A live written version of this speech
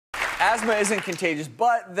Asthma isn't contagious,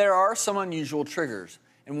 but there are some unusual triggers.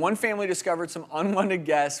 And one family discovered some unwanted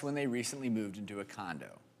guests when they recently moved into a condo.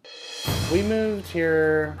 We moved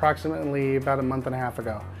here approximately about a month and a half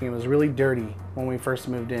ago. It was really dirty when we first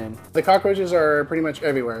moved in. The cockroaches are pretty much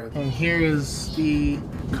everywhere. And here is the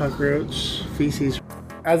cockroach feces.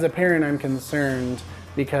 As a parent, I'm concerned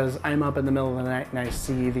because I'm up in the middle of the night and I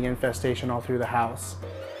see the infestation all through the house.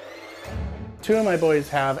 Two of my boys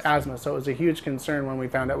have asthma, so it was a huge concern when we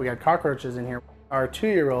found out we had cockroaches in here. Our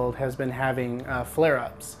 2-year-old has been having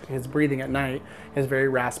flare-ups. His breathing at night is very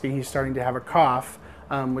raspy. He's starting to have a cough,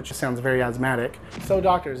 which sounds very asthmatic. So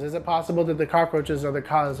doctors, is it possible that the cockroaches are the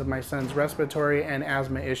cause of my son's respiratory and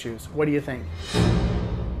asthma issues? What do you think?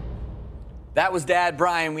 That was Dad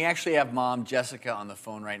Brian. We actually have Mom Jessica on the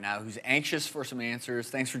phone right now who's anxious for some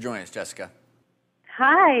answers. Thanks for joining us, Jessica.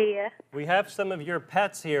 Hi. We have some of your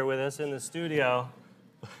pets here with us in the studio.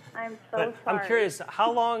 I'm so sorry. I'm curious,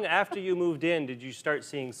 how long after you moved in did you start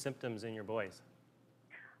seeing symptoms in your boys?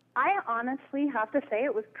 I honestly have to say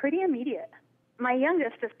it was pretty immediate. My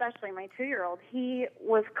youngest, especially my 2-year-old, he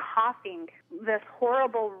was coughing this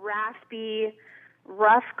horrible, raspy,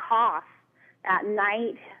 rough cough at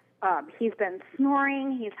night. He's been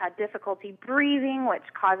snoring. He's had difficulty breathing, which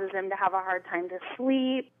causes him to have a hard time to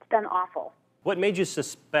sleep. It's been awful. What made you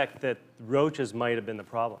suspect that roaches might have been the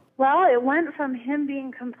problem? Well, it went from him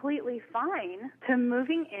being completely fine to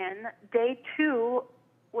moving in. Day 2,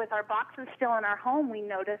 with our boxes still in our home, we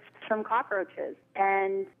noticed some cockroaches.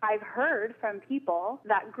 And I've heard from people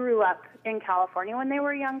that grew up in California when they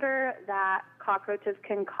were younger that cockroaches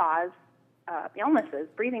can cause illnesses,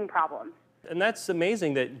 breathing problems. And that's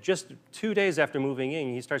amazing that just 2 days after moving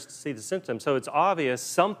in, he starts to see the symptoms. So it's obvious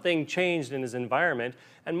something changed in his environment.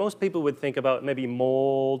 And most people would think about maybe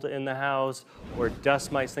mold in the house or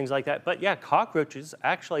dust mites, things like that. But yeah, cockroaches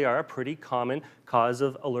actually are a pretty common cause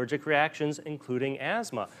of allergic reactions, including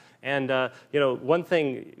asthma. And you know, one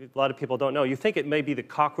thing a lot of people don't know, you think it may be the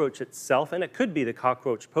cockroach itself, and it could be the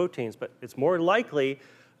cockroach proteins, but it's more likely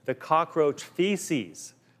the cockroach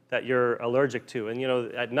feces that you're allergic to. And you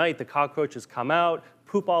know, at night the cockroaches come out,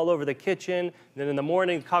 poop all over the kitchen, and then in the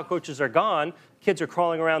morning the cockroaches are gone, kids are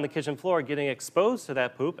crawling around the kitchen floor getting exposed to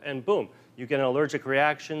that poop, and boom, you get an allergic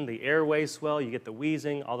reaction, the airways swell, you get the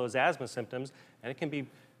wheezing, all those asthma symptoms, and it can be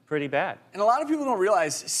pretty bad. And a lot of people don't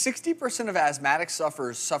realize 60% of asthmatic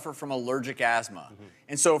sufferers suffer from allergic asthma.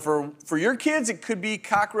 And so for your kids, it could be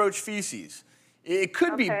cockroach feces. It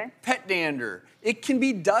could be pet dander. It can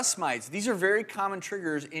be dust mites. These are very common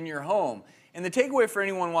triggers in your home. And the takeaway for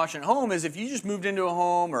anyone watching at home is if you just moved into a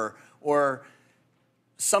home or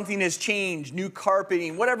something has changed, new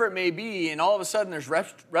carpeting, whatever it may be, and all of a sudden there's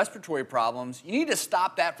respiratory problems, you need to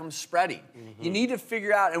stop that from spreading. You need to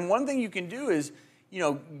figure out, and one thing you can do is, you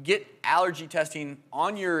know, get allergy testing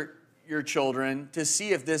on your children to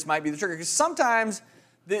see if this might be the trigger. Because sometimes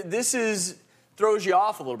this throws you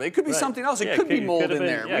off a little bit. It could be something else. It could be mold in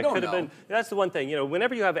there. Yeah, we don't know. That's the one thing. You know,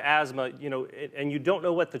 whenever you have asthma, you know, and you don't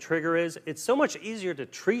know what the trigger is, it's so much easier to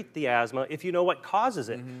treat the asthma if you know what causes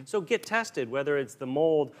it. So get tested, whether it's the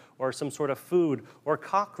mold or some sort of food or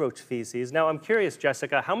cockroach feces. Now, I'm curious,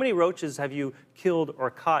 Jessica, how many roaches have you killed or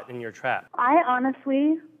caught in your trap? I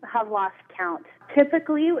honestly have lost count.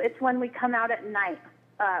 Typically, it's when we come out at night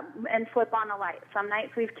and flip on a light. Some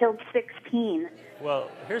nights we've killed 16.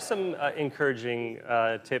 Well, here's some encouraging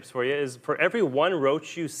tips for you. Is for every one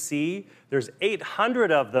roach you see, there's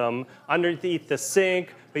 800 of them underneath the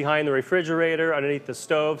sink, behind the refrigerator, underneath the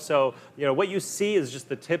stove. So, you know, what you see is just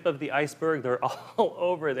the tip of the iceberg. They're all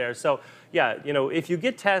over there. So, yeah, you know, if you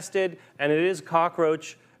get tested and it is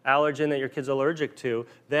cockroach allergen that your kid's allergic to,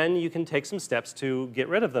 then you can take some steps to get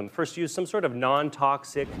rid of them. First, use some sort of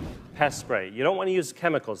non-toxic pest spray. You don't want to use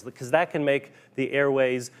chemicals because that can make the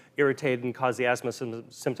airways irritated and cause the asthma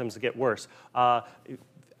symptoms to get worse.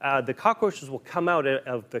 The cockroaches will come out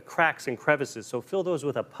of the cracks and crevices, so fill those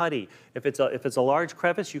with a putty. If it's a large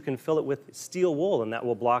crevice, you can fill it with steel wool, and that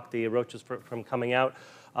will block the roaches from coming out.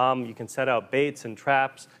 You can set out baits and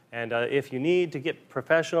traps, and if you need to get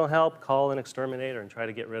professional help, call an exterminator and try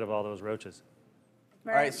to get rid of all those roaches.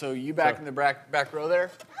 All right, so you back in the back row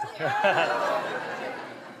there?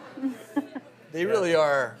 They really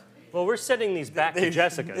are. Well, we're sending these back to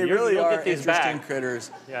Jessica. They really are interesting critters.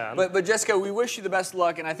 Yeah. But Jessica, we wish you the best of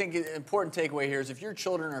luck, and I think an important takeaway here is if your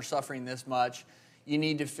children are suffering this much, you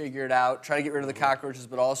need to figure it out. Try to get rid of the cockroaches,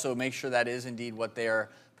 but also make sure that is indeed what they are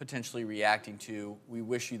potentially reacting to. We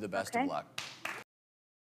wish you the best of luck.